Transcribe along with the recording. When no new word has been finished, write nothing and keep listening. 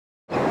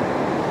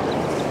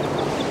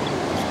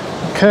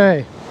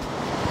Okay,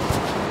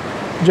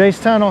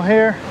 Jace Tunnell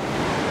here,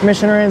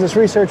 Mission Aransas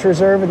Research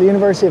Reserve at the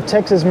University of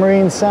Texas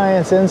Marine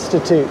Science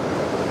Institute.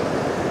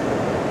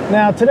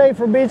 Now today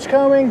for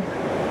beachcombing,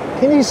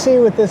 can you see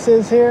what this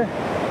is here?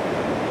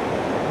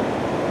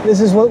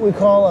 This is what we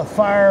call a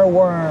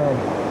fireworm.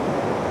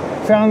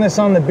 Found this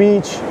on the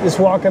beach, just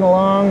walking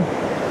along.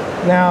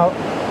 Now,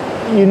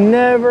 you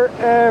never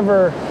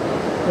ever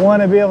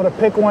want to be able to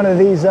pick one of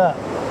these up.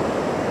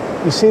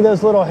 You see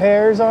those little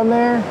hairs on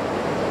there?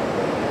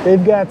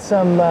 They've got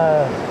some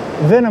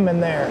venom in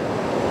there.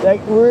 That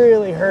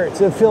really hurts.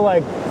 It'll feel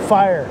like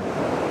fire,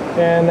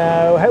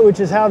 and which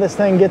is how this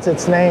thing gets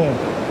its name,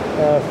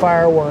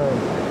 fireworm.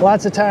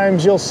 Lots of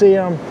times you'll see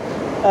them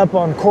up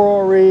on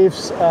coral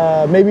reefs,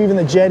 maybe even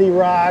the jetty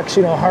rocks,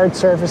 you know, hard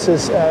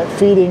surfaces,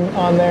 feeding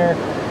on there.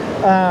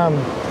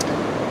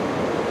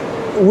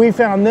 We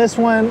found this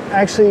one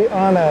actually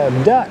on a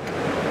duck,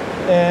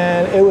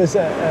 and it was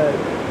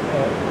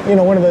you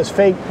know, one of those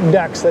fake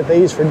ducks that they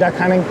use for duck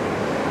hunting.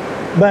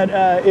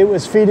 But it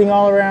was feeding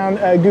all around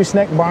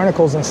gooseneck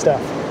barnacles and stuff.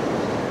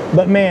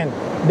 But man,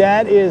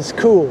 that is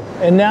cool.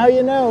 And now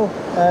you know,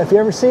 if you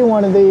ever see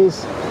one of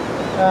these,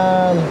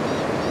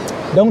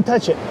 don't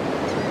touch it.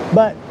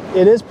 But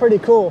it is pretty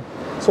cool.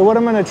 So what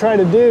I'm going to try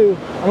to do,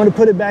 I'm going to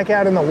put it back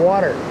out in the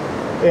water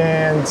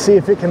and see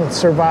if it can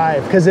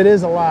survive, because it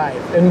is alive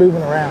and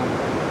moving around.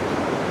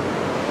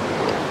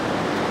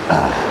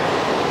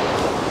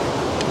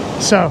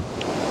 So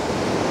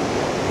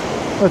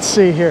let's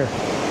see here.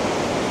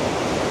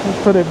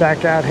 Let's put it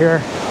back out here.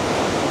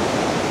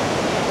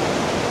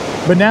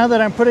 But now that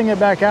I'm putting it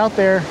back out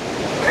there,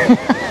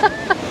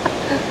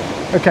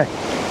 okay,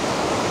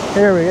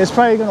 here we go. It's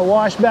probably going to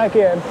wash back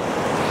in,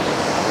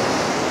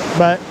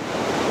 but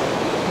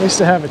at least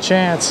I have a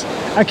chance.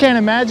 I can't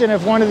imagine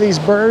if one of these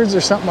birds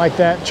or something like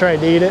that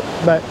tried to eat it,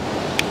 but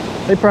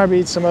they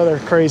probably eat some other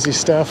crazy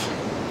stuff.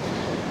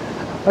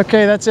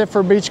 Okay, that's it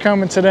for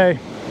beachcombing today.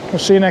 We'll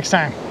see you next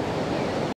time.